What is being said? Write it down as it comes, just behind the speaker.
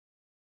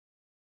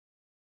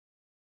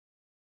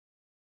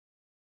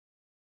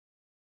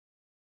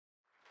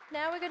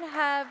Now we're going to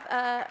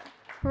have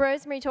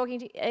Rosemary talking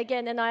to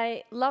again, and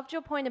I loved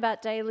your point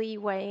about daily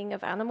weighing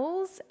of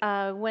animals.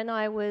 When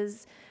I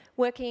was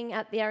working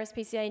at the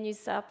RSPCA in New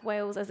South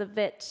Wales as a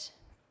vet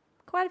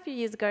quite a few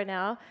years ago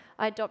now,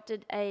 I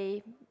adopted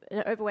an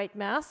overweight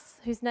mouse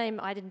whose name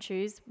I didn't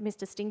choose,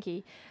 Mr.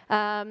 Stinky.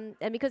 And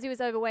because he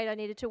was overweight, I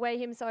needed to weigh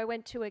him, so I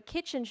went to a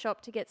kitchen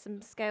shop to get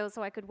some scales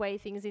so I could weigh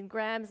things in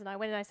grams, and I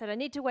went and I said, I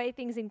need to weigh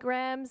things in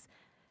grams.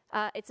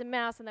 It's a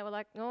mouse, and they were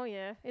like, oh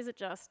yeah, is it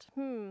just?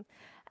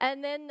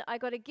 And then I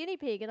got a guinea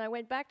pig, and I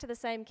went back to the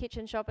same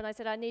kitchen shop, and I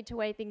said, I need to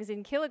weigh things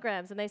in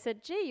kilograms. And they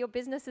said, gee, your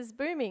business is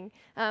booming.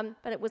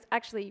 But it was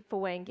actually for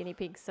weighing guinea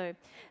pigs, so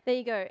there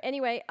you go.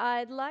 Anyway,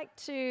 I'd like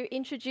to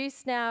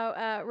introduce now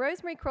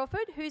Rosemarie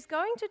Crawford, who's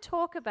going to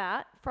talk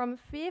about From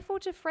Fearful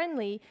to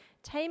Friendly,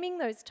 taming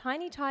those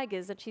tiny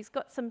tigers, and she's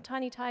got some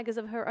tiny tigers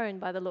of her own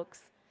by the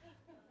looks.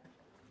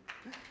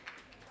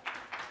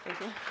 Thank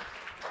you.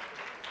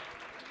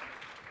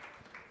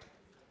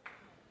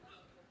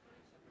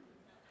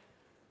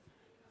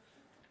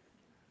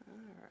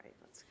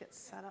 Get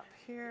set up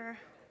here.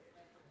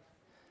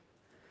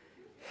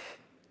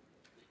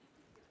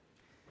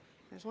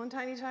 There's one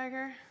tiny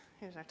tiger.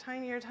 Here's our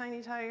tinier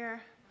tiny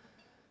tiger.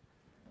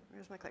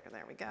 Where's my clicker?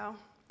 There we go.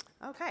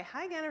 Okay,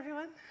 hi again,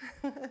 everyone.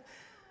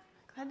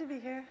 Glad to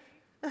be here.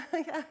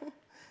 Yeah.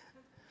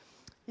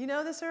 You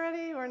know this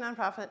already? We're a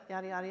nonprofit,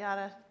 yada, yada,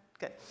 yada.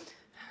 Good.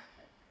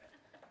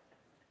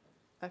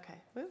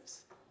 Okay,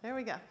 whoops. There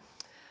we go.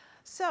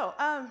 So,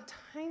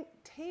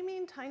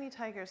 taming tiny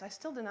tigers. I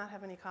still did not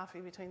have any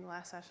coffee between the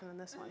last session and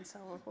this one, so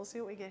we'll see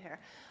what we get here.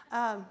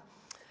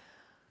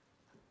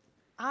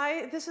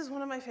 This is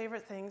one of my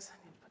favorite things.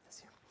 I need to put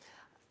this here.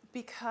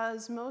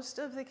 Because most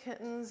of the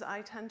kittens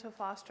I tend to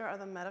foster are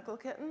the medical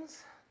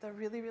kittens, the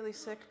really, really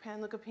sick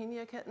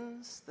panleukopenia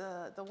kittens,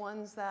 the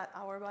ones that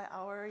hour by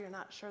hour you're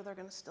not sure they're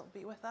going to still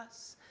be with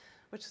us,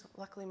 which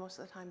luckily most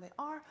of the time they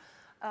are.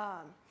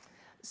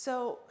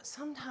 So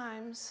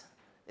sometimes,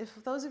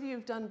 if those of you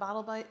who've done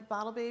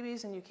bottle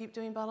babies and you keep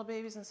doing bottle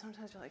babies, and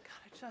sometimes you're like, God,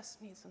 I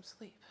just need some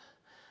sleep.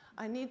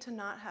 I need to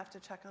not have to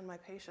check on my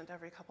patient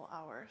every couple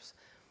hours.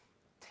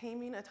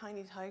 Taming a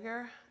tiny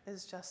tiger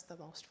is just the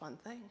most fun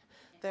thing.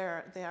 They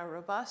are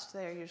robust,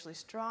 they are usually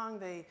strong.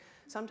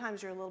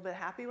 Sometimes you're a little bit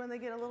happy when they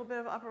get a little bit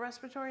of upper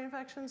respiratory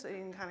infection, so you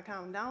can kind of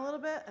calm them down a little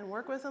bit and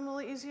work with them a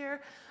little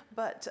easier.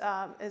 But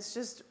it's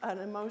just an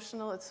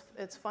emotional,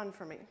 it's fun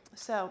for me.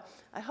 So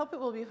I hope it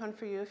will be fun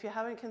for you. If you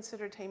haven't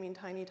considered taming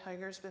tiny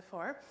tigers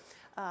before,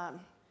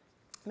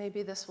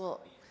 maybe this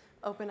will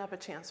open up a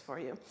chance for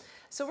you.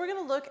 So we're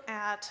going to look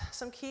at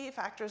some key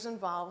factors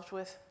involved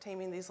with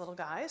taming these little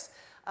guys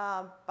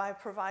by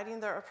providing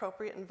their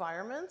appropriate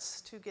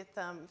environments to get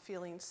them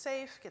feeling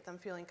safe, get them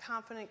feeling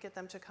confident, get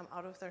them to come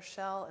out of their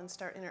shell and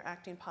start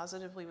interacting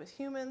positively with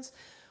humans.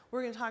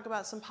 We're going to talk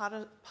about some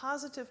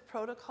positive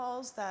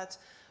protocols that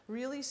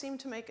really seem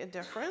to make a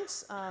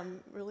difference,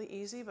 really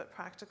easy but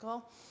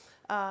practical.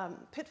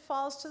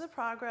 Pitfalls to the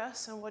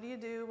progress, and what do you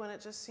do when it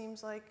just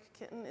seems like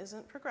kitten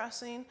isn't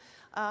progressing?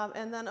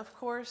 And then, of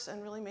course,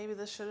 and really maybe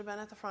this should have been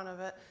at the front of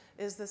it,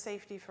 is the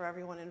safety for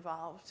everyone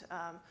involved.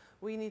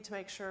 We need to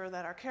make sure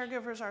that our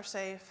caregivers are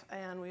safe,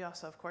 and we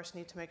also, of course,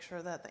 need to make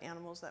sure that the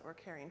animals that we're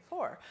caring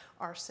for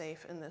are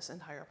safe in this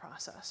entire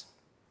process.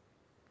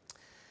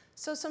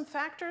 So some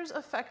factors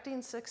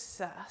affecting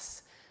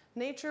success.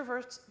 Nature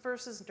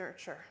versus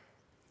nurture.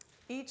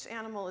 Each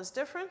animal is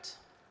different.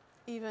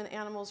 Even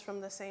animals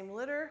from the same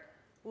litter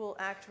will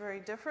act very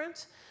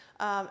different.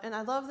 And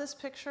I love this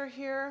picture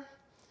here.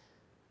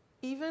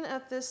 Even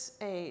at this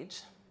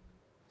age,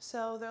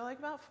 so they're like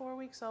about 4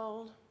 weeks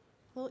old,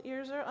 little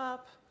ears are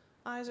up,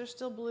 eyes are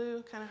still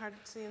blue, kind of hard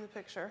to see in the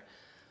picture.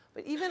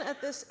 But even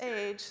at this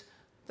age,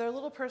 their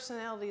little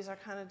personalities are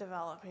kind of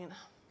developing.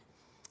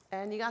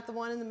 And you got the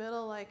one in the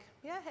middle like,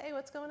 yeah, hey,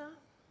 what's going on?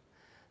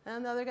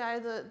 And the other guy,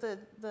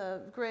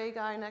 the gray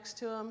guy next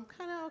to him,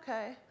 kind of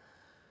okay.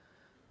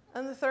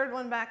 And the third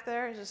one back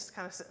there is just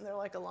kind of sitting there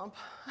like a lump.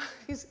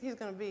 He's going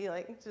to be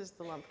like just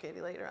the lump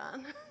kitty later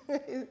on.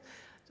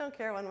 Don't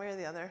care one way or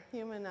the other,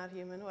 human, not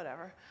human,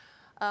 whatever.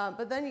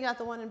 But then you got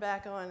the one in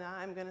back going,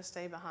 I'm going to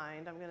stay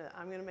behind. I'm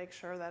going to make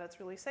sure that it's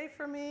really safe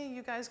for me.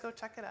 You guys go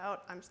check it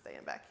out. I'm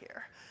staying back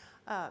here.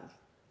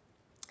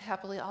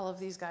 Happily, all of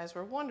these guys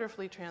were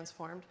wonderfully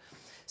transformed.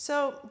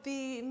 So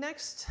the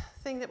next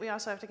thing that we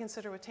also have to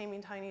consider with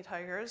taming tiny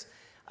tigers,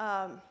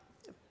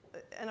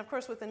 and of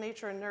course with the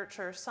nature and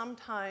nurture,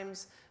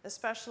 sometimes,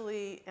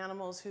 especially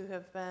animals who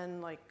have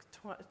been like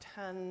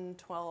 10,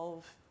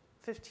 12,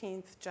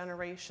 15th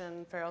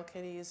generation feral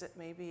kitties, it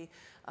may be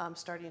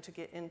starting to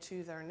get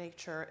into their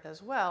nature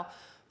as well.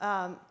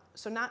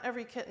 So not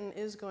every kitten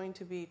is going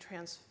to be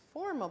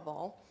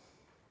transformable,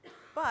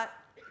 but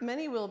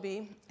many will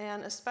be,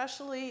 and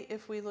especially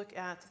if we look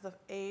at the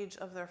age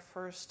of their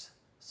first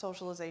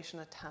socialization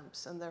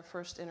attempts and their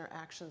first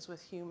interactions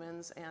with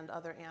humans and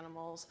other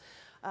animals.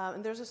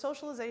 And there's a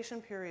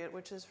socialization period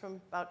which is from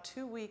about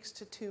 2 weeks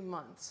to 2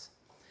 months.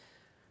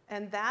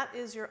 And that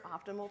is your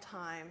optimal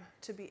time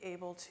to be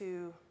able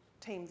to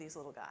tame these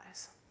little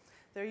guys.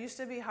 There used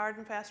to be hard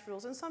and fast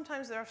rules, and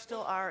sometimes there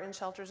still are in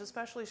shelters,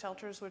 especially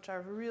shelters which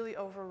are really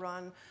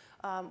overrun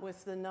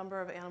with the number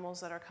of animals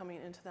that are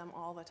coming into them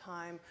all the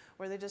time,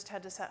 where they just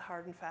had to set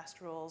hard and fast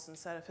rules and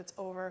said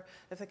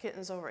if the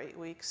kitten's over 8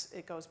 weeks,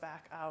 it goes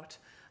back out.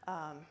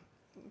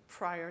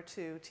 Prior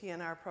to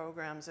TNR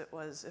programs, it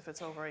was if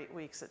it's over 8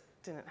 weeks, it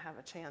didn't have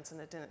a chance and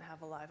it didn't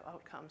have a live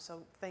outcome.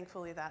 So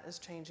thankfully that is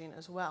changing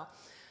as well.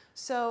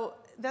 So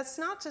that's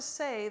not to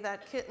say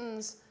that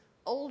kittens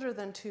older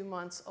than 2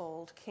 months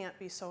old can't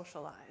be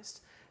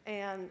socialized,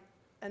 and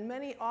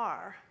many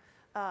are.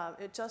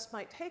 It just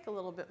might take a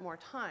little bit more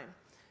time.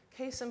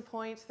 Case in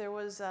point, there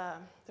were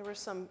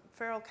some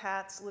feral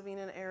cats living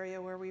in an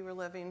area where we were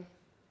living,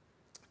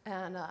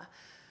 and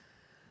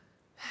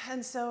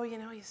so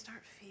you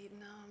start feeding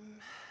them,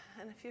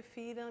 and if you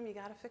feed them, you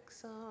got to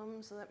fix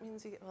them. So that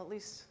means well, at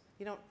least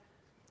you don't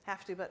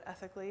have to, but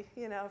ethically,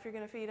 if you're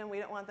going to feed them, we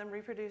don't want them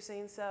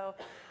reproducing. So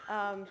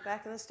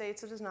back in the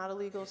States, it is not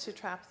illegal to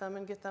trap them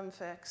and get them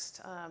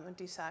fixed and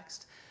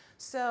desexed.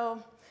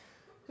 So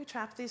we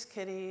trapped these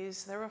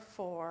kitties. There were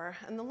 4.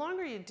 And the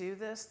longer you do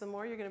this, the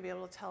more you're going to be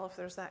able to tell if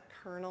there's that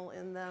kernel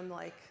in them,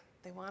 like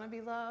they want to be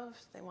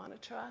loved, they want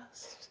to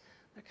trust.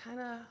 They're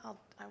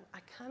I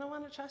kind of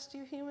want to trust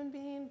you, human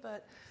being,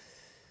 but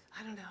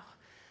I don't know.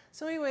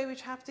 So anyway, we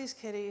trapped these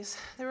kitties.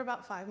 They were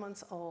about 5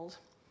 months old.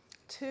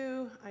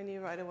 2, I knew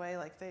right away,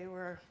 like they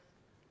were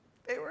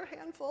a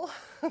handful.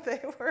 They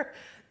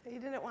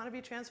didn't want to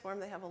be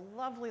transformed. They have a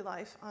lovely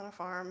life on a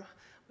farm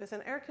with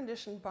an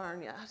air-conditioned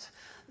barn yet.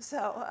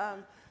 So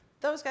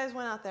those guys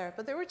went out there.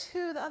 But there were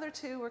 2, the other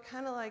 2 were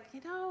kind of like,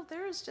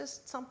 there's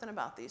just something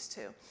about these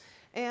 2.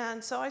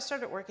 And so I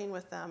started working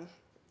with them.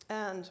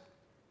 And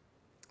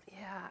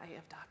yeah, I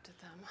adopted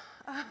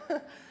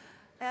them.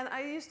 And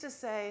I used to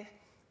say,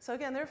 so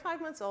again, they're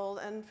 5 months old,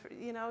 and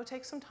it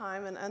takes some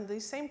time, and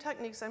these same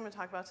techniques I'm going to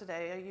talk about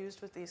today I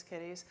used with these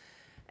kitties,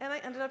 and I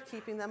ended up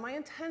keeping them. My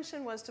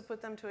intention was to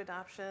put them to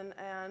adoption,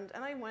 and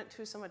I went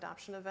to some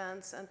adoption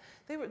events, and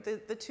they were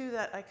the 2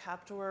 that I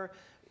kept were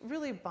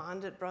really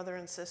bonded brother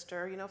and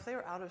sister. If they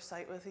were out of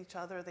sight with each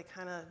other, they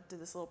kind of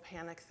did this little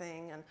panic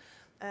thing,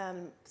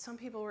 and some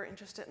people were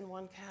interested in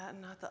one cat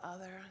and not the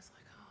other. I was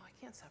like, oh, I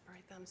can't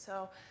separate them.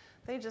 So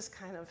they just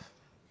kind of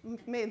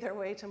made their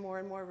way to more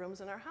and more rooms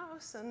in our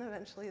house, and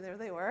eventually there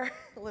they were,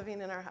 living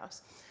in our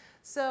house.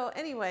 So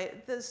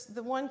anyway,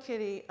 the one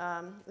kitty,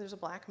 there's a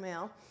black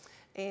male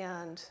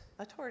and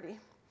a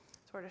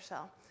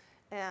tortoiseshell.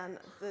 And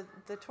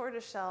the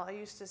tortoiseshell, I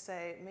used to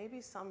say,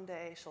 maybe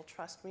someday she'll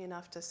trust me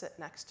enough to sit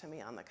next to me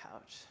on the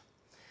couch.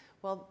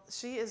 Well,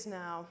 she is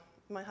now,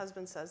 my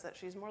husband says that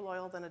she's more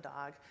loyal than a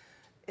dog.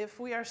 If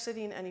we are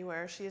sitting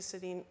anywhere, she is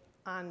sitting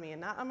on me,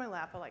 and not on my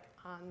lap, but like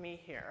on me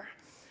here.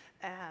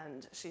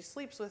 And she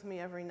sleeps with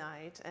me every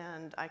night,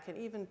 and I can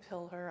even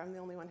pill her. I'm the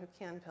only one who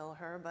can pill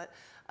her, but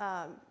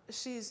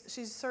she's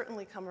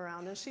certainly come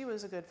around, and she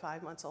was a good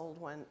 5 months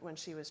old when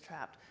she was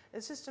trapped.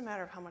 It's just a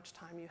matter of how much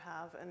time you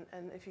have,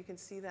 and if you can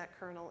see that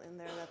kernel in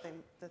there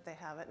that they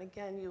have it. And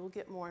again, you'll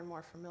get more and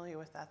more familiar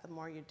with that the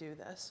more you do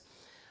this.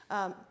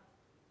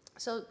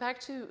 So back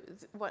to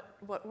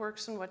what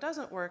works and what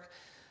doesn't work.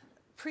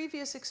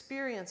 Previous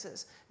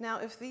experiences. Now,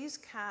 if these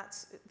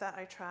cats that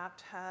I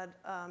trapped had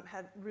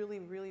really,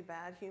 really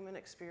bad human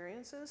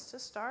experiences to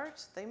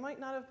start, they might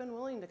not have been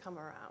willing to come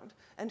around.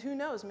 And who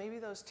knows, maybe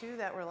those 2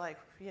 that were like,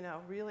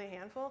 really a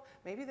handful,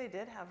 maybe they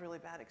did have really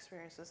bad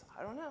experiences.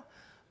 I don't know.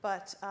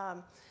 But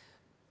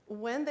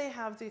when they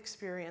have the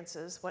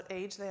experiences, what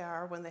age they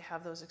are when they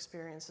have those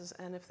experiences,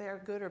 and if they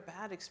are good or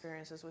bad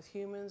experiences with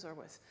humans or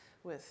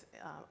with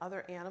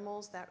other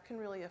animals, that can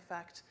really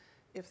affect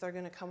if they're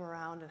going to come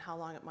around and how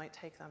long it might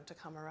take them to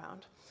come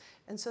around.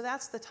 And so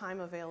that's the time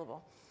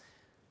available.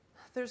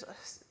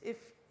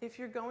 If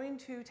you're going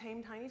to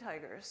tame tiny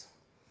tigers,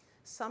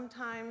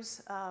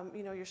 sometimes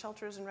your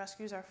shelters and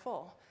rescues are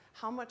full.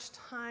 How much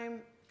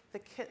time the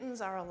kittens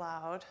are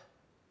allowed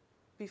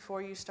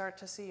before you start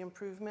to see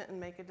improvement and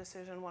make a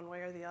decision one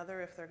way or the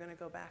other if they're going to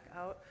go back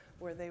out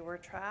where they were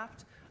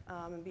trapped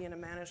and be in a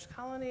managed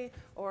colony,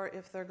 or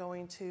if they're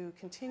going to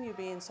continue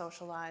being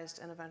socialized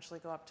and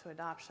eventually go up to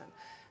adoption.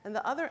 And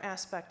the other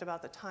aspect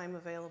about the time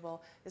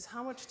available is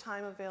how much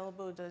time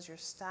available does your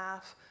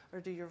staff or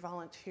do your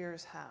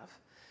volunteers have?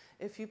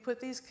 If you put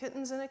these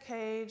kittens in a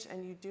cage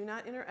and you do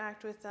not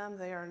interact with them,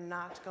 they are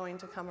not going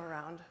to come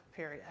around,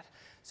 period.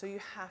 So you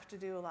have to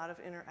do a lot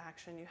of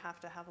interaction. You have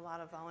to have a lot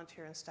of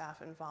volunteer and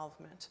staff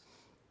involvement.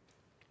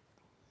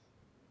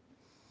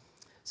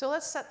 So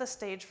let's set the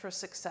stage for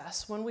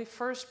success. When we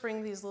first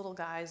bring these little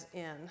guys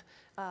in,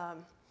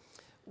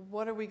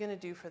 what are we going to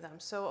do for them?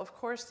 So of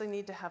course they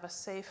need to have a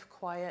safe,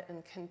 quiet,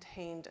 and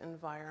contained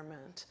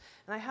environment.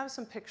 And I have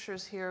some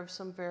pictures here of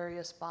some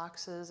various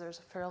boxes. There's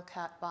a feral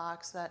cat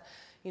box that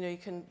you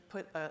can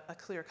put a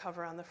clear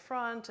cover on the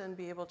front and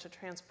be able to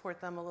transport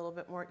them a little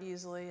bit more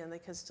easily, and they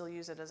can still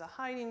use it as a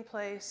hiding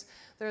place.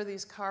 There are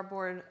these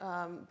cardboard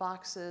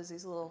boxes,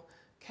 these little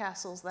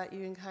castles that you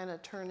can kind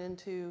of turn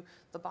into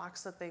the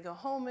box that they go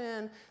home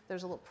in.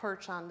 There's a little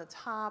perch on the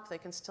top. They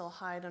can still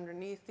hide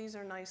underneath. These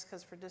are nice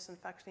because for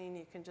disinfecting,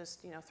 you can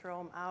just throw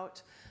them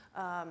out,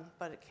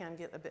 but it can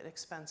get a bit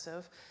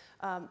expensive.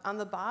 On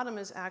the bottom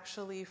is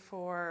actually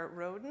for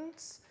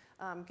rodents,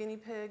 guinea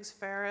pigs,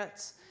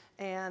 ferrets,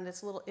 and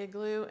it's a little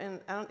igloo.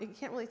 And you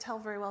can't really tell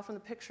very well from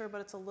the picture,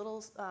 but it's a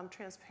little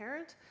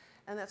transparent.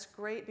 And that's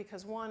great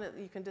because one,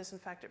 you can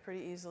disinfect it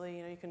pretty easily.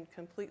 You can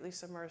completely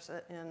submerge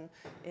it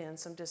in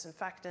some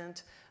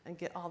disinfectant and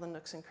get all the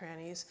nooks and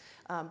crannies.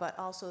 But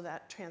also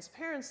that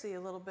transparency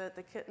a little bit,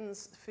 the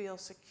kittens feel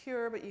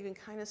secure, but you can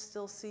kind of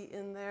still see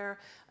in there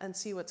and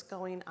see what's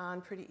going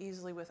on pretty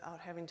easily without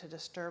having to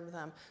disturb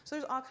them. So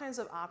there's all kinds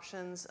of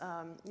options,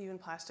 even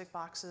plastic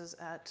boxes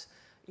at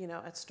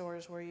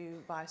stores where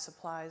you buy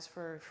supplies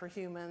for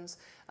humans,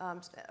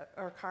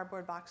 or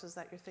cardboard boxes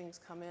that your things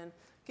come in.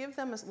 Give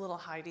them a little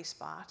hidey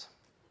spot.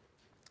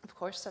 Of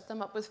course, set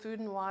them up with food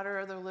and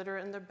water, or their litter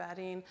and their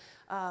bedding.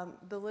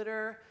 The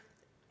litter,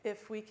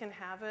 if we can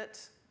have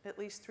it at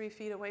least 3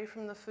 feet away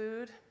from the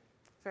food,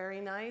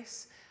 very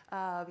nice.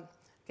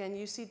 Again,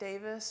 UC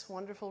Davis,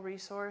 wonderful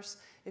resource.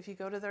 If you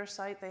go to their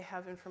site, they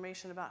have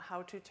information about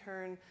how to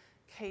turn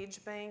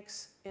cage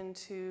banks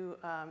into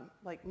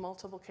like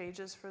multiple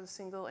cages for the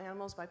single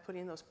animals by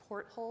putting those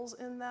portholes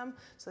in them,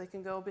 so they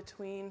can go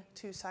between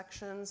 2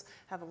 sections,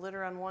 have a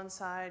litter on one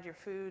side, your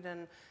food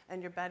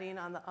and your bedding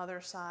on the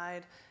other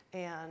side.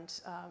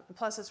 And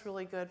plus it's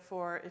really good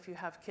for if you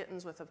have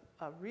kittens with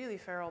a really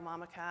feral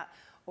mama cat,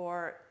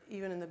 or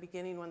even in the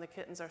beginning when the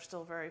kittens are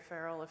still very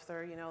feral, if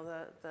they're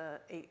the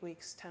 8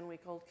 weeks,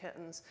 10-week-old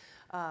kittens.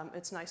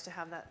 It's nice to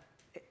have that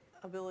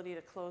ability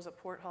to close a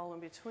porthole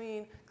in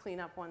between, clean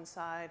up one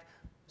side,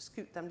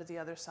 scoot them to the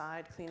other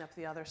side, clean up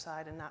the other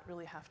side, and not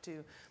really have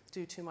to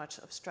do too much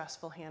of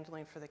stressful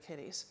handling for the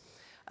kitties.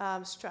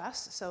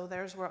 Stress, so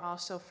there's where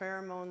also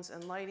pheromones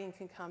and lighting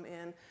can come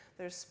in.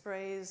 There's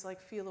sprays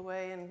like Feel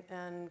Away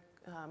and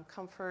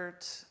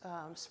comfort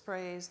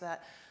sprays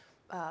that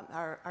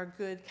are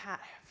good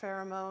cat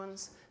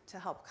pheromones to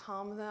help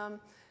calm them.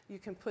 You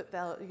can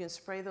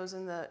spray those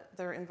in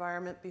their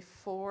environment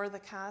before the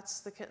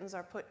kittens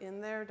are put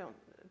in there.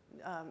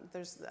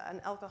 There's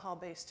an alcohol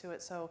base to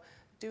it, so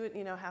do it,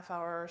 half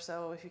hour or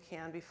so if you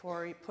can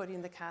before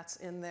putting the cats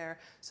in there,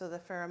 so the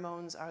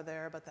pheromones are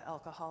there, but the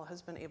alcohol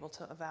has been able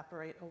to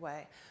evaporate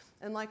away.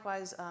 And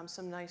likewise,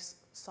 some nice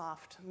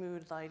soft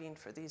mood lighting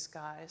for these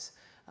guys.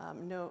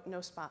 No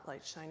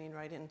spotlight shining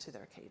right into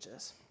their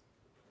cages.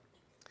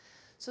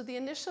 So the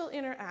initial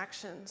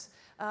interactions.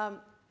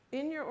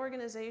 In your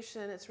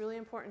organization, it's really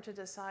important to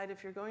decide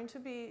if you're going to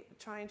be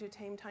trying to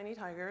tame tiny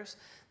tigers,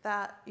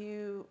 that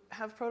you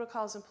have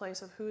protocols in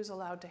place of who's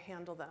allowed to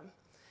handle them.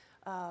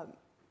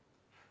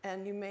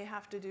 And you may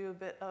have to do a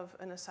bit of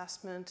an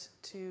assessment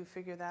to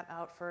figure that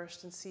out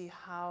first and see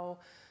how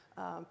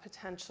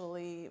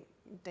potentially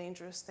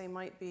dangerous they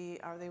might be.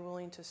 Are they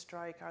willing to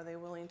strike? Are they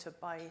willing to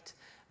bite?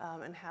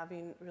 And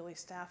having really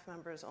staff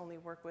members only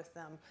work with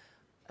them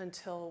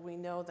until we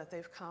know that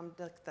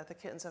that the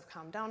kittens have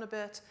calmed down a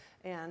bit,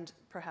 and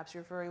perhaps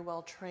you're very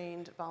well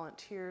trained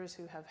volunteers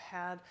who have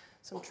had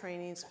some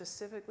training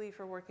specifically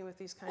for working with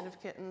these kind of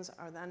kittens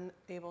are then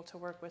able to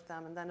work with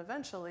them. And then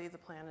eventually the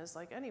plan is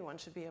like anyone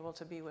should be able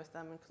to be with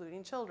them,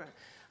 including children,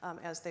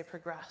 as they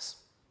progress.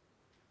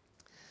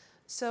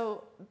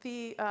 So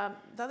the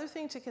other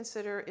thing to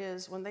consider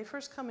is when they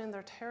first come in,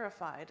 they're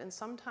terrified, and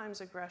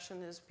sometimes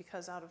aggression is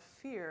because out of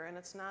fear, and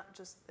it's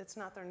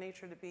not their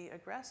nature to be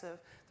aggressive.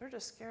 They're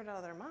just scared out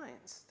of their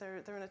minds.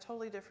 They're in a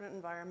totally different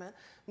environment,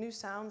 new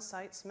sounds,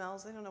 sights,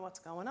 smells. They don't know what's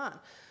going on.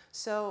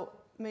 So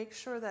make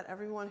sure that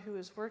everyone who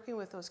is working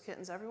with those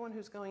kittens, everyone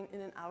who's going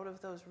in and out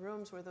of those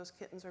rooms where those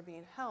kittens are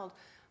being held,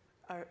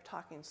 are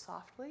talking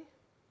softly.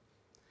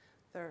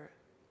 They're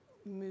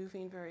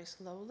moving very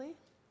slowly,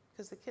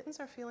 because the kittens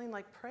are feeling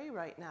like prey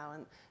right now,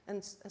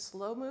 and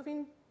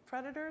slow-moving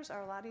predators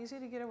are a lot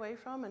easier to get away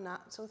from and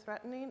not so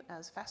threatening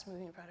as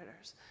fast-moving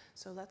predators.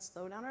 So let's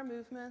slow down our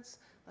movements,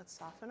 let's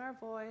soften our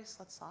voice,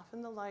 let's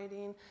soften the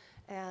lighting,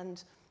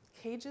 and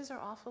cages are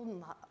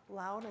often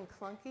loud and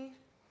clunky.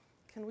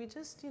 Can we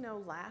just,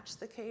 latch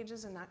the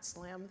cages and not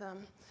slam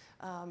them,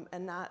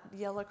 and not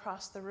yell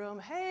across the room,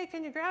 hey,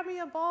 can you grab me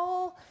a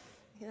bowl?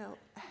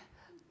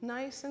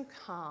 Nice and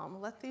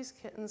calm. Let these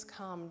kittens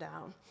calm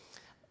down.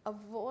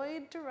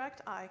 Avoid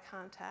direct eye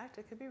contact.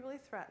 It could be really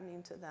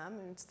threatening to them,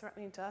 and it's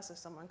threatening to us if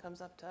someone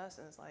comes up to us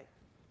and is like,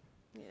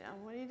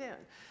 what are you doing?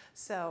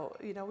 So,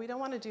 we don't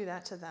want to do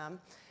that to them.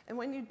 And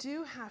when you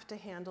do have to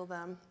handle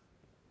them,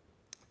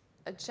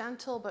 a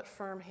gentle but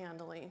firm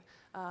handling.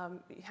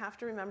 You have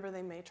to remember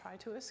they may try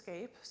to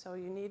escape, so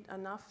you need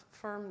enough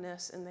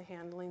firmness in the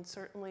handling,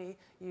 certainly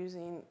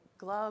using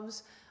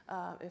gloves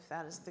if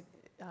that is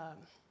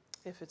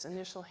if it's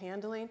initial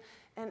handling.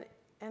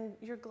 And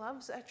your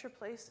gloves at your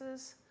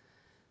places,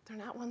 they're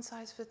not one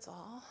size fits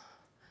all.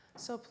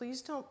 So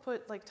please don't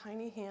put like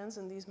tiny hands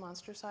in these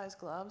monster-sized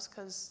gloves,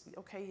 because,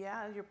 okay,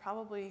 yeah, you're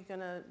probably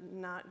gonna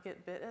not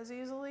get bit as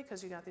easily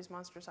because you got these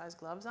monster-sized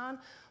gloves on,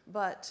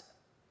 but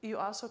you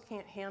also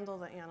can't handle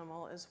the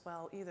animal as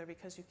well either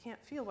because you can't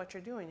feel what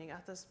you're doing. You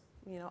got this,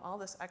 all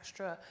this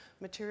extra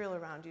material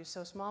around you.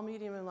 So small,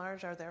 medium, and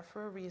large are there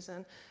for a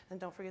reason. And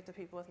don't forget the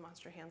people with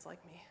monster hands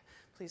like me.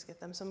 Please get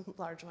them some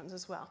large ones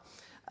as well.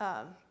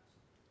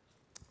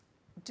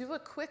 Do a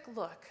quick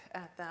look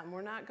at them.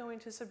 We're not going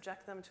to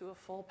subject them to a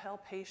full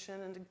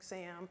palpation and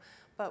exam,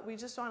 but we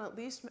just want to at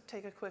least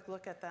take a quick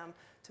look at them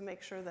to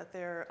make sure that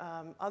they're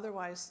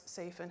otherwise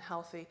safe and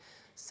healthy.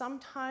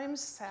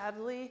 Sometimes,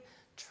 sadly,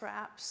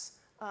 traps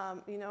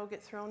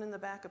get thrown in the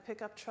back of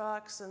pickup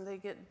trucks and they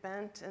get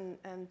bent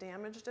and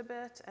damaged a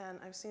bit. And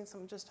I've seen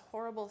some just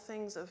horrible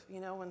things of,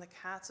 when the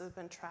cats have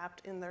been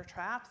trapped in their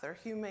trap, their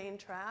humane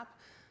trap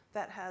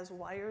that has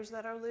wires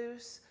that are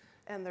loose,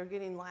 and they're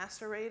getting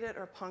lacerated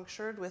or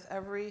punctured with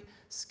every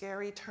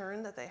scary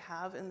turn that they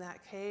have in that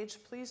cage.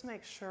 Please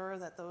make sure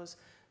that those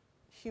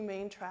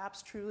humane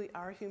traps truly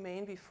are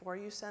humane before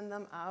you send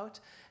them out.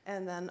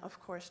 And then, of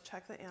course,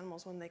 check the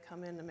animals when they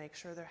come in to make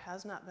sure there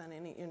has not been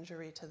any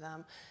injury to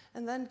them.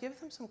 And then give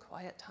them some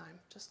quiet time.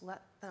 Just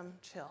let them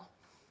chill.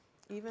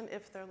 Even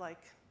if they're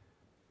like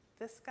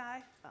this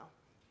guy, well,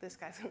 this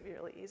guy's gonna be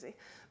really easy.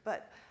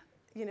 But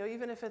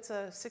even if it's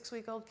a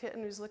 6-week-old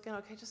kitten who's looking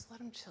okay, just let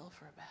them chill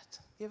for a bit.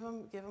 Give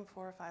them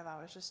 4 or 5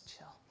 hours, just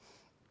chill.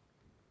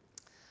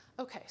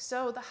 Okay,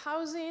 so the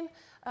housing,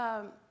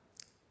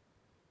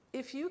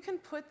 if you can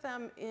put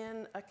them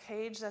in a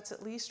cage that's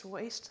at least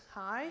waist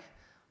high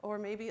or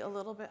maybe a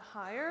little bit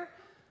higher,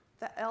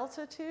 the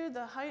altitude,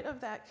 the height of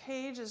that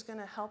cage is going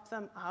to help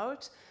them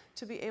out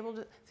to be able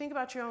to think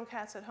about your own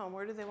cats at home.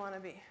 Where do they want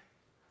to be?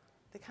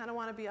 They kind of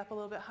want to be up a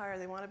little bit higher.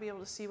 They want to be able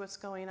to see what's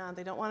going on.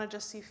 They don't want to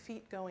just see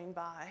feet going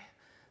by.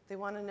 They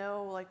want to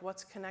know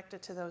what's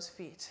connected to those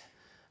feet.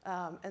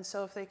 And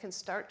so if they can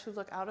start to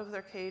look out of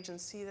their cage and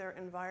see their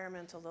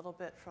environment a little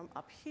bit from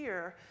up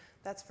here,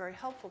 that's very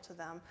helpful to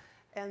them.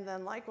 And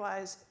then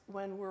likewise,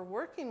 when we're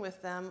working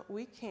with them,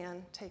 we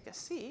can take a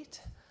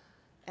seat,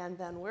 and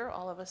then we're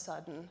all of a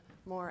sudden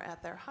more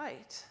at their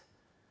height,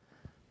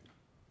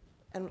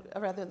 and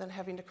rather than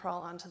having to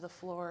crawl onto the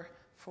floor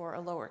for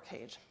a lower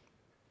cage.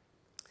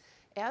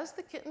 As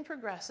the kitten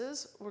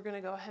progresses, we're going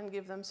to go ahead and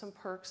give them some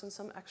perks and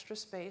some extra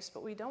space,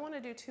 but we don't want to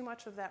do too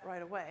much of that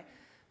right away,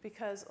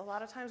 because a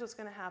lot of times what's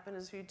going to happen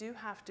is if you do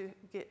have to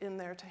get in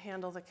there to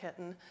handle the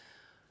kitten,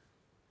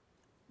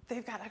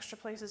 they've got extra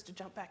places to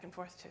jump back and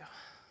forth to.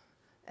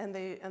 And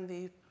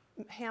the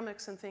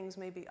hammocks and things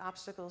may be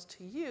obstacles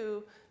to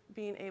you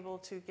being able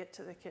to get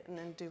to the kitten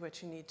and do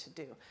what you need to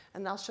do.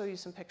 And I'll show you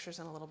some pictures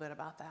in a little bit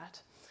about that.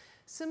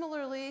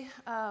 Similarly,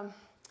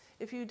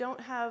 if you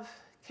don't have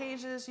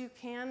cages, you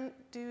can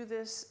do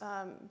this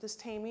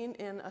taming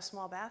in a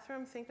small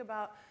bathroom. Think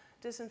about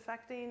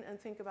disinfecting and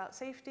think about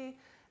safety.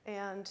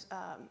 And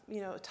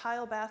a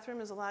tile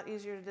bathroom is a lot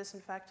easier to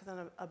disinfect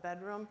than a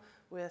bedroom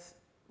with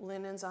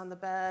linens on the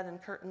bed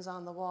and curtains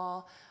on the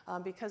wall,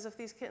 because if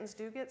these kittens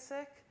do get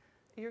sick,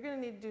 you're going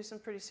to need to do some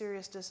pretty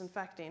serious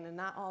disinfecting, and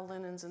not all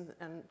linens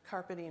and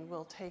carpeting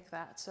will take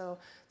that. So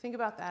think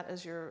about that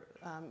as you're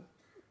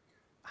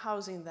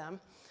housing them.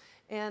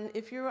 And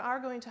if you are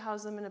going to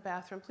house them in a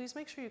bathroom, please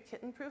make sure you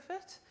kitten-proof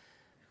it.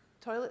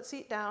 Toilet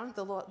seat down,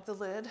 the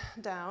lid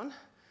down.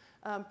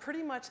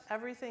 Pretty much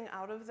everything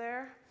out of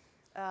there.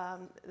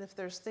 If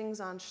there's things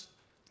on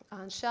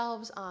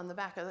shelves on the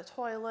back of the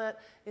toilet,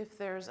 if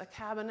there's a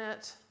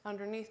cabinet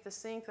underneath the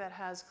sink that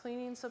has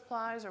cleaning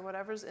supplies or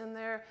whatever's in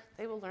there,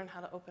 they will learn how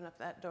to open up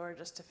that door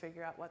just to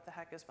figure out what the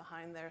heck is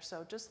behind there.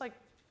 So just like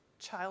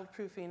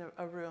child-proofing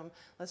a room,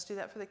 let's do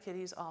that for the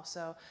kitties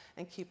also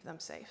and keep them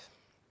safe.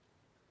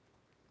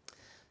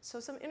 So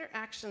some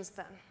interactions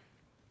then.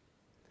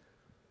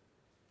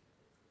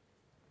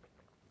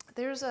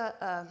 There's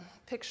a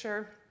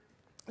picture.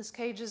 This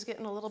cage is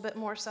getting a little bit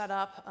more set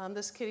up.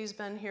 This kitty's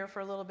been here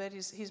for a little bit.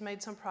 He's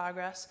made some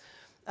progress.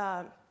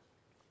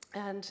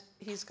 And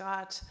he's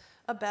got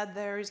a bed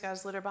there. He's got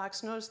his litter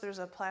box. Notice there's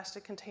a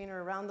plastic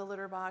container around the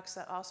litter box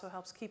that also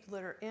helps keep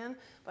litter in,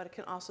 but it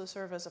can also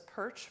serve as a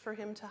perch for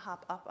him to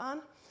hop up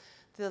on.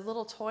 The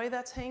little toy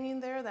that's hanging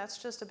there, that's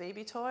just a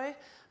baby toy.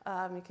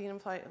 You can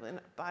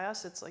buy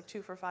us, it's like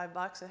 2 for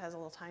 $5. It has a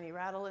little tiny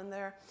rattle in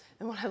there.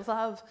 And what I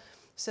love,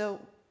 so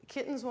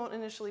kittens won't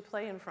initially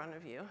play in front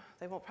of you.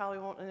 They probably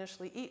won't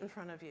initially eat in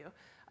front of you.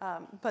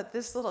 But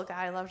this little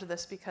guy loved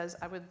this because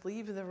I would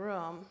leave the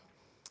room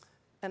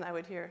and I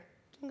would hear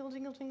jingle,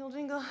 jingle, jingle,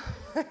 jingle.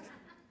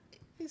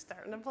 He's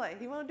starting to play.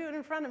 He won't do it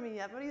in front of me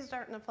yet, but he's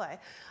starting to play.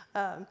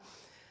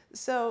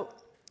 So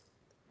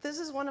this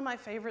is one of my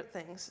favorite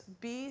things.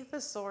 Be the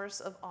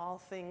source of all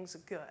things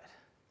good.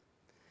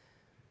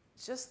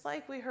 Just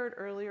like we heard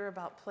earlier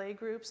about play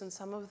groups and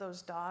some of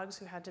those dogs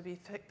who had to be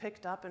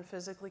picked up and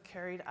physically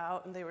carried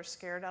out, and they were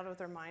scared out of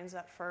their minds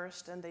at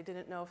first and they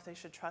didn't know if they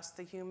should trust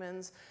the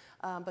humans,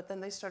 but then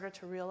they started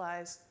to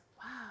realize,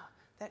 wow,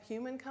 that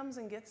human comes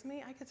and gets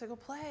me, I get to go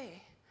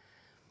play.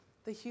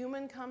 The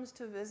human comes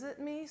to visit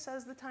me,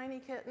 says the tiny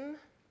kitten.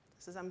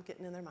 I'm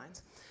getting in their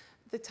minds.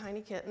 the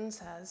tiny kitten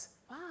says,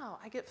 wow,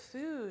 I get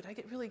food, I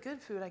get really good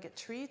food, I get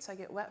treats, I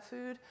get wet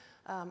food,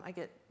 I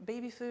get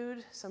baby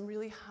food, some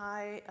really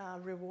high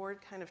reward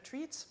kind of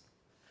treats.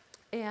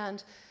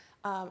 And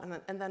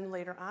then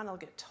later on, I'll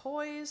get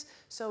toys.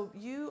 So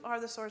you are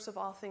the source of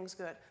all things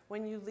good.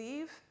 When you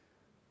leave,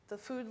 the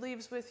food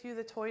leaves with you,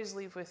 the toys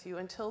leave with you,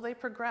 until they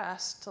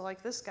progress to,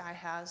 like this guy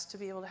has, to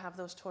be able to have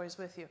those toys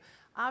with you.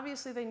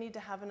 Obviously, they need to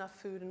have enough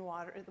food and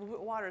water.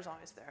 Water's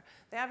always there.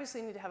 They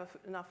obviously need to have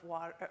enough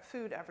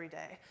food every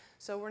day.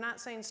 So we're not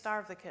saying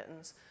starve the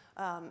kittens.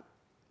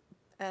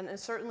 And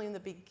certainly in the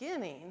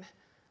beginning,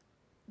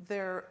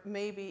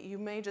 you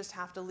may just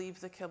have to leave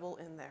the kibble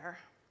in there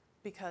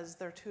because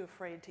they're too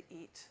afraid to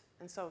eat.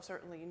 And so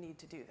certainly you need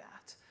to do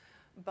that.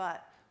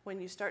 But when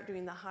you start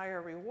doing the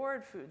higher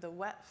reward food, the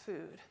wet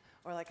food,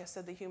 or like I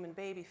said, the human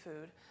baby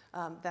food,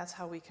 that's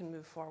how we can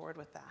move forward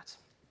with that.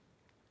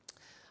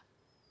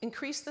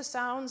 Increase the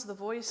sounds, the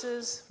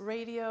voices,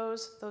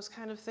 radios, those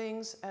kind of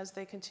things as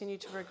they continue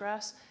to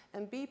regress,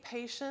 and be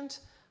patient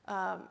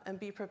and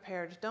be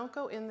prepared. Don't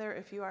go in there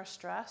if you are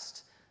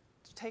stressed.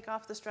 Take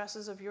off the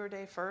stresses of your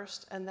day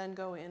first and then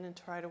go in and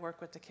try to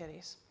work with the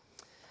kitties.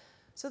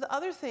 So the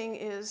other thing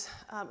is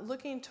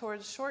looking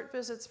towards short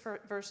visits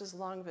versus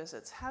long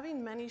visits.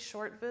 Having many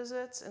short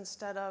visits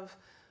instead of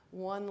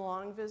one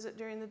long visit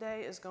during the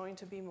day is going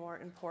to be more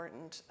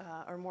important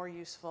or more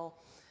useful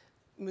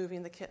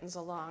moving the kittens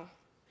along.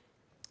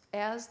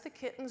 As the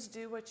kittens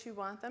do what you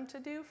want them to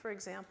do, for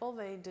example,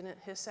 they didn't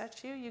hiss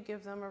at you, you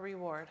give them a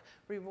reward.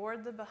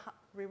 Reward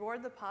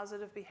the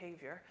positive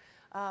behavior.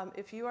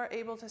 If you are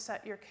able to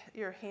set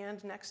your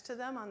hand next to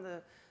them on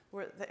the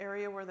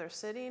area where they're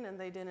sitting and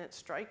they didn't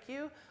strike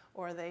you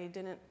or they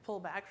didn't pull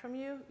back from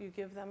you, you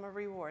give them a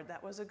reward.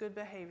 That was a good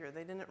behavior.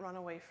 They didn't run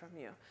away from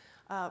you.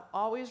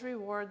 Always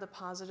reward the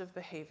positive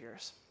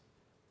behaviors.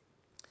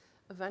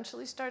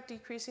 Eventually start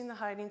decreasing the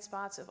hiding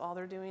spots if all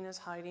they're doing is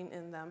hiding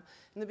in them.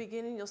 In the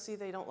beginning, you'll see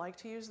they don't like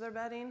to use their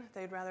bedding.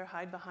 They'd rather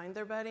hide behind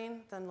their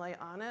bedding than lay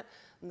on it.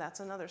 And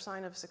that's another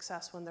sign of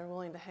success when they're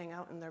willing to hang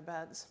out in their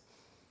beds.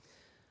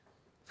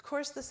 Of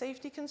course, the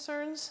safety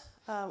concerns,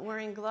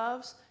 wearing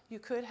gloves. You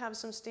could have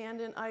some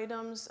stand-in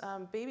items.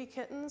 Baby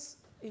kittens,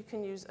 you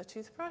can use a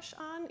toothbrush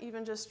on,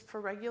 even just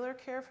for regular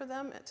care for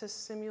them to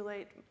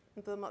simulate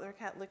the mother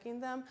cat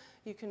licking them.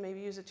 You can maybe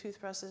use a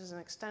toothbrush as an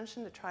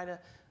extension to try to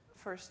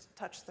first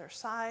touch their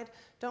side.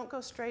 Don't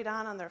go straight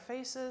on their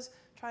faces.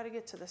 Try to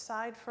get to the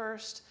side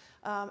first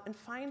and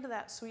find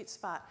that sweet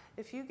spot.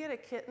 If you get a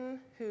kitten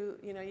who,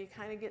 you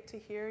kind of get to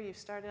here, you've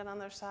started on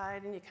their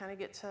side and you kind of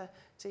get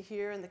to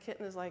here and the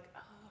kitten is like, oh,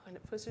 and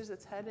it pushes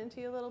its head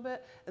into you a little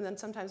bit, and then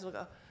sometimes it'll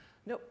go,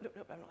 nope, nope,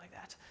 nope, I don't like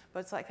that.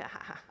 But it's like,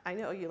 I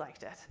know you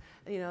liked it.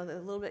 A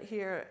little bit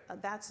here,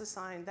 that's a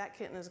sign that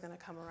kitten is going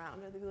to come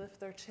around. Or they lift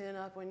their chin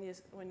up when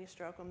you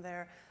stroke them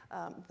there.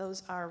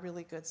 Those are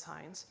really good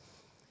signs.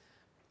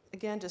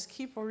 Again, just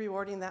keep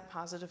rewarding that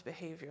positive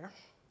behavior.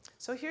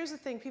 So here's the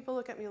thing, people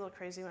look at me a little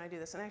crazy when I do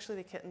this, and actually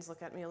the kittens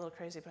look at me a little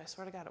crazy, but I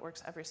swear to God it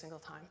works every single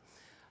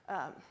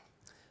time.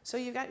 So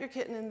you've got your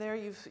kitten in there,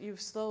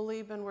 you've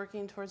slowly been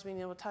working towards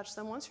being able to touch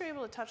them. Once you're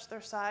able to touch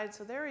their side,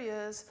 so there he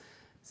is,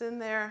 he's in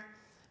there,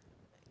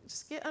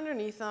 just get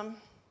underneath them,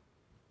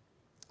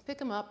 pick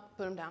him up,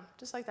 put him down,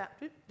 just like that,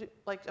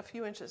 like a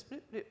few inches,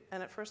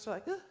 and at first they're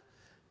like, oh,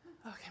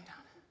 okay, I'm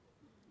down,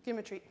 give him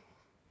a treat.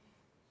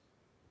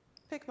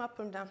 Pick him up,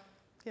 put him down,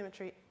 give him a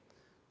treat.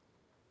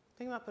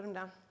 Pick him up, put him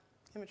down,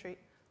 give him a treat.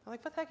 I'm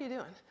like, what the heck are you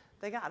doing?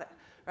 They got it,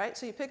 right?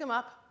 So you pick him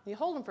up, and you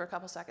hold him for a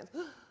couple seconds.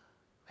 Wait,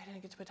 I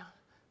didn't get to put down.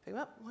 Pick him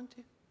up, 1,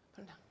 2,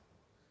 put him down.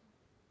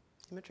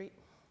 Give him a treat.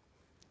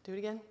 Do it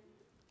again,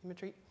 give him a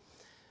treat.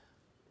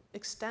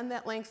 Extend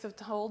that length of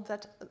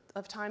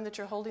of time that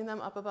you're holding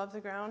them up above the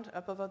ground,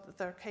 up above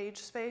their cage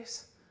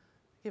space.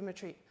 Give them a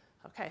treat.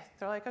 Okay,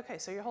 they're like, okay,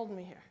 so you're holding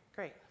me here.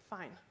 Great,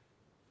 fine.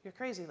 You're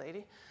crazy,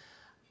 lady.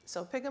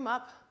 So pick them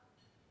up,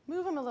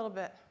 move them a little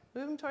bit.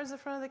 Move them towards the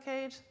front of the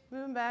cage,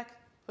 move them back,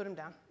 put them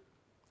down.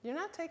 You're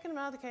not taking them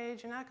out of the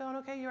cage. You're not going,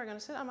 okay, you are going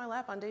to sit on my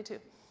lap on day 2.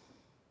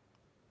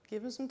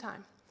 Give them some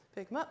time.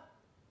 Pick them up,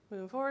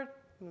 move them forward,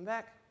 move them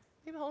back.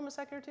 Maybe hold them a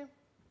second or 2,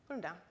 put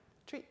them down.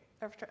 Treat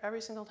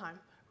every single time.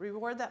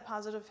 Reward that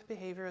positive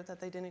behavior that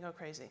they didn't go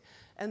crazy.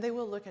 And they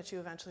will look at you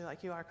eventually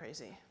like you are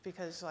crazy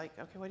because like,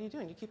 okay, what are you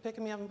doing? You keep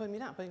picking me up and putting me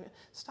down.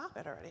 Stop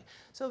it already.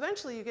 So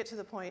eventually you get to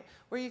the point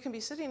where you can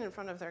be sitting in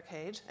front of their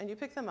cage and you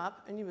pick them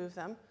up and you move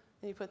them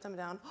and you put them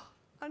down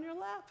on your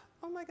lap.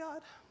 Oh my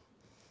God.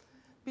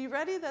 Be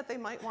ready that they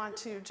might want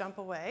to jump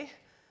away,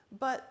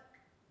 but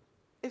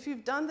if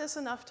you've done this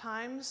enough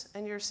times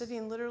and you're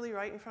sitting literally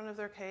right in front of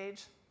their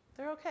cage,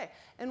 they're okay.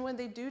 And when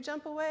they do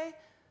jump away,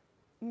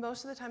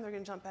 most of the time they're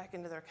going to jump back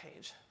into their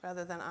cage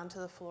rather than onto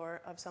the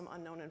floor of some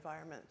unknown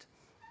environment.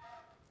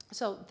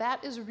 So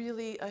that is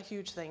really a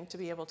huge thing to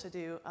be able to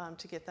do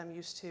to get them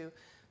used to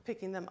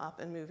picking them up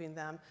and moving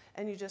them.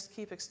 And you just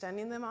keep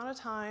extending the amount of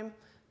time,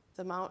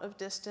 the amount of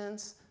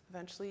distance.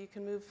 Eventually you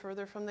can move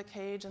further from the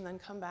cage and then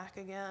come back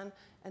again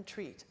and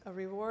treat. A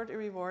reward, a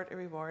reward, a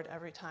reward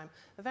every time.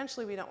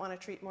 Eventually we don't want to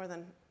treat more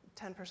than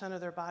 10% of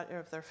their body,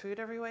 of their food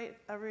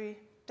every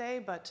day,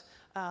 but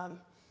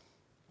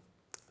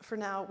for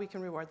now we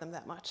can reward them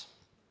that much.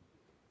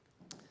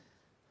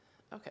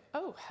 Okay,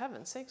 oh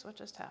heaven's sakes, what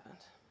just happened?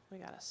 We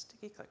got a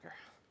sticky clicker.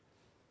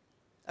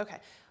 Okay,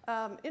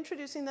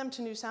 introducing them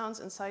to new sounds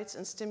and sights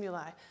and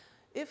stimuli.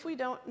 If we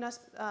don't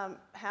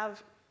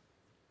have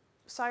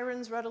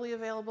sirens readily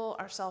available,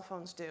 our cell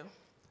phones do.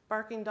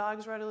 Barking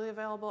dogs readily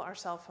available, our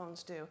cell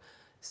phones do.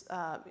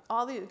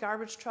 All the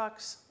garbage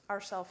trucks,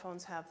 our cell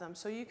phones have them.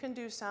 So you can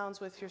do sounds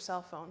with your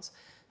cell phones.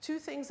 Two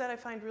things that I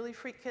find really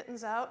freak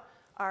kittens out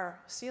are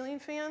ceiling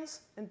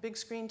fans and big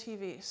screen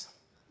TVs.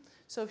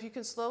 So if you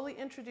can slowly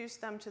introduce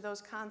them to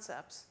those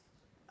concepts,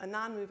 a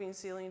non-moving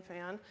ceiling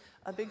fan,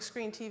 a big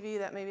screen TV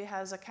that maybe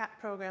has a cat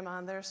program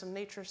on there, some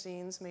nature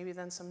scenes, maybe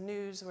then some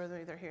news where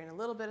they're hearing a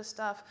little bit of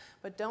stuff,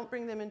 but don't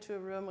bring them into a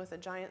room with a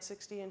giant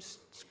 60-inch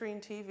screen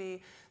TV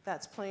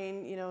that's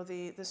playing, you know,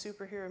 the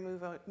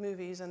superhero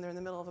movies and they're in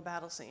the middle of a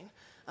battle scene.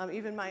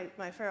 Even my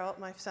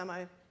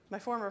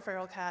former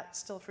feral cat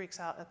still freaks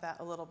out at that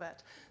a little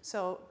bit.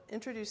 So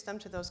introduce them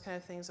to those kind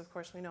of things. Of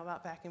course, we know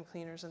about vacuum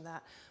cleaners and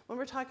that. When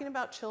we're talking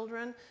about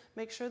children,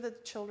 make sure that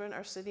the children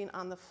are sitting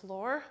on the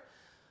floor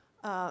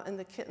and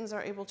the kittens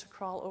are able to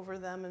crawl over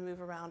them and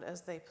move around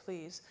as they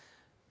please.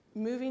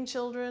 Moving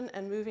children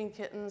and moving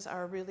kittens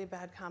are a really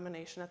bad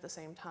combination at the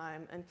same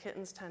time, and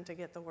kittens tend to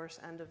get the worst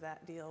end of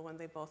that deal when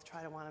they both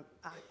try to want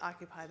to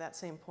occupy that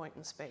same point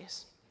in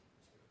space.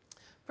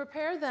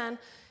 Prepare then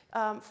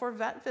for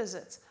vet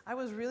visits. I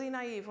was really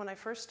naive when I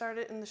first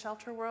started in the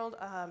shelter world.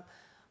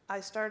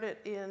 I started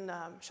in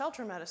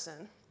shelter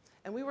medicine,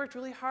 and we worked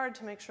really hard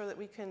to make sure that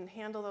we can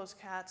handle those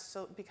cats,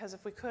 because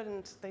if we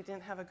couldn't, they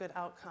didn't have a good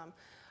outcome.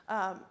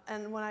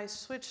 And when I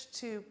switched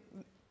to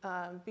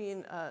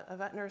being a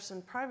vet nurse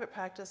in private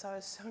practice, I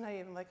was so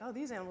naive. I'm like, oh,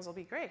 these animals will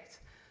be great.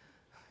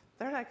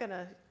 They're not going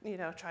to, you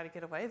know, try to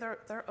get away.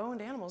 They're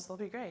owned animals. They'll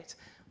be great.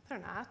 They're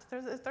not.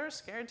 They're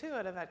scared too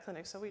at a vet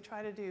clinic. So we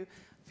try to do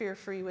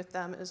fear-free with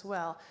them as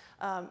well.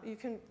 You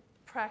can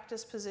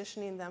practice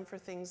positioning them for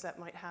things that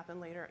might happen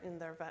later in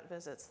their vet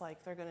visits,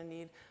 like they're going to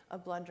need a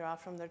blood draw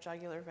from their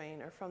jugular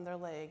vein or from their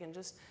leg, and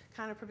just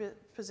kind of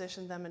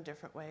position them in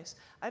different ways.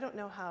 I don't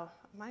know how,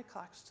 my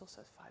clock still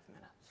says 5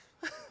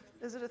 minutes.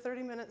 Is it a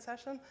 30-minute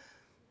session?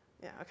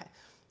 Yeah, okay.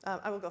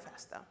 I will go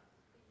fast though.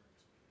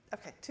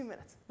 Okay, 2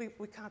 minutes.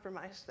 We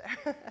compromised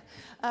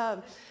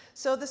there.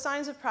 So the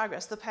signs of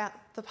progress, the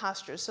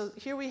postures. So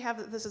here we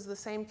have, this is the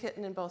same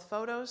kitten in both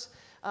photos.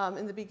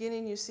 In the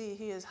beginning, you see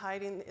he is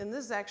hiding, and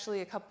this is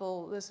actually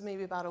this is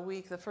maybe about a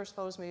week. The first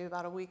photo is maybe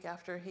about a week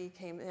after he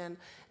came in,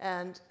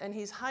 and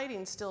he's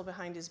hiding still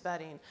behind his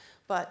bedding.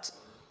 But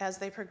as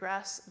they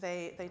progress,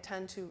 they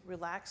tend to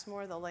relax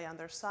more. They'll lay on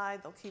their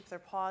side. They'll keep their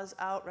paws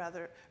out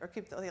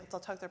they'll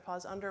tuck their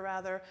paws under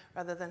rather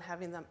than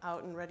having them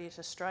out and ready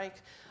to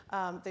strike.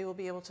 They will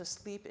be able to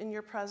sleep in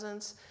your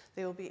presence.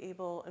 They will be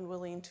able and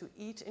willing to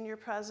eat in your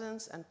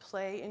presence and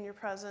play in your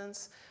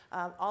presence.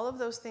 All of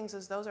those things,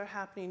 as those are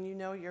happening, you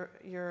know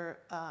you're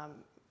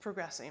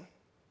progressing.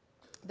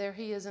 There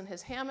he is in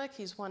his hammock.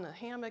 He's won a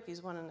hammock.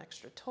 He's won an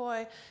extra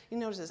toy. You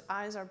notice his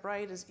eyes are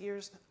bright. His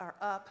ears are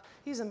up.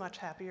 He's a much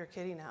happier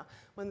kitty now.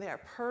 When they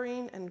are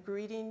purring and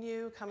greeting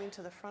you, coming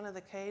to the front of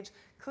the cage,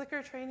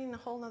 clicker training, a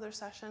whole nother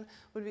session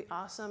would be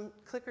awesome.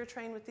 Clicker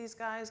train with these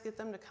guys. Get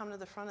them to come to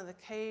the front of the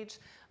cage.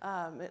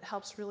 It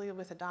helps really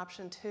with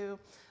adoption too.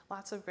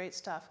 Lots of great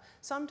stuff.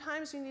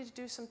 Sometimes you need to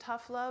do some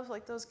tough love.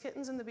 Like those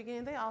kittens in the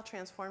beginning, they all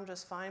transformed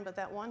just fine, but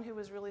that one who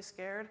was really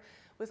scared.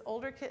 With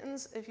older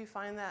kittens, if you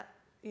find that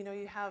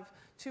you have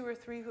 2 or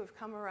 3 who have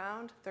come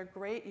around, they're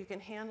great, you can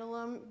handle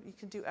them, you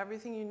can do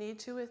everything you need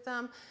to with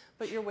them,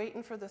 but you're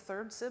waiting for the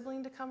 3rd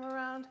sibling to come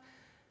around.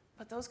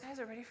 But those guys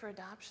are ready for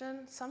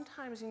adoption.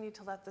 Sometimes you need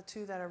to let the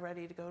 2 that are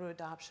ready to go to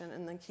adoption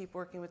and then keep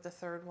working with the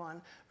 3rd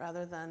one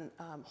rather than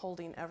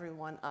holding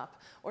everyone up.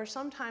 Or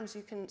sometimes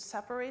you can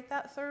separate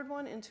that 3rd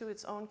one into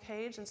its own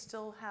cage and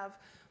still have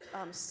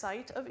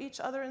sight of each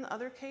other in the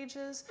other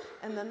cages,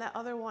 and then that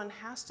other one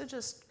has to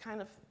just kind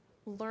of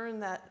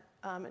learn that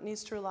it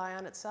needs to rely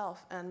on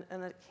itself, and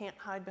it can't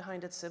hide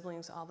behind its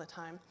siblings all the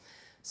time.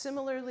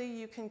 Similarly,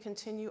 you can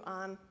continue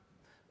on.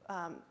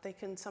 They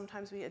can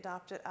sometimes be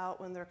adopted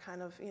out when they're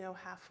kind of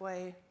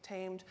halfway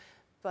tamed,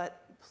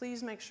 but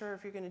please make sure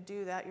if you're going to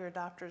do that, your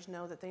adopters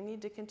know that they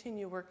need to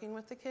continue working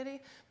with the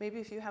kitty. Maybe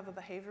if you have a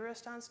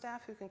behaviorist on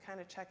staff who can kind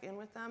of check in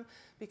with them,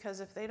 because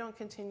if they don't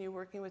continue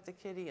working with the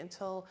kitty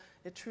until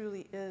it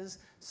truly is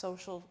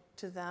social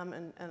to them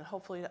and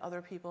hopefully to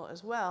other people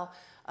as well,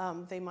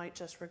 they might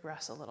just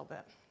regress a little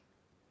bit.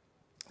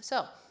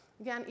 So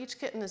again, each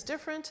kitten is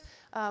different.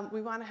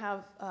 We want to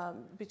have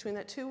between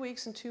that 2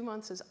 weeks and 2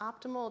 months is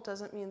optimal. It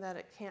doesn't mean that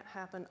it can't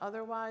happen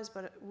otherwise,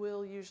 but it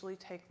will usually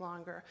take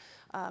longer.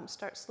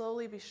 Start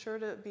slowly. Be sure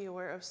to be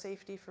aware of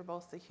safety for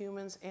both the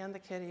humans and the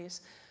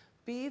kitties.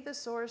 Be the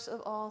source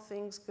of all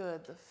things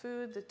good. The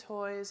food, the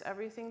toys,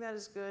 everything that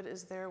is good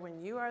is there when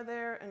you are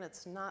there, and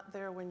it's not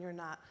there when you're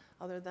not,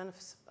 other than,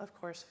 of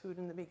course, food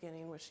in the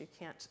beginning, which you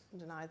can't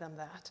deny them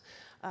that.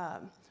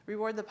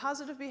 Reward the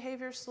positive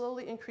behavior,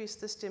 slowly increase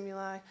the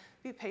stimuli,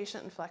 be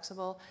patient and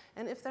flexible,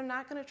 and if they're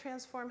not going to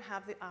transform,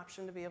 have the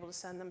option to be able to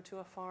send them to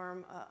a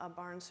farm, a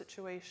barn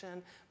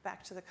situation,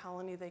 back to the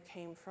colony they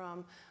came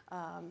from,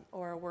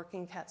 or a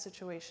working cat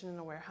situation in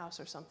a warehouse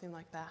or something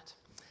like that.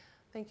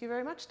 Thank you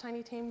very much.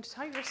 Tiny Tamed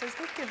Tiger says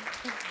thank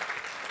you.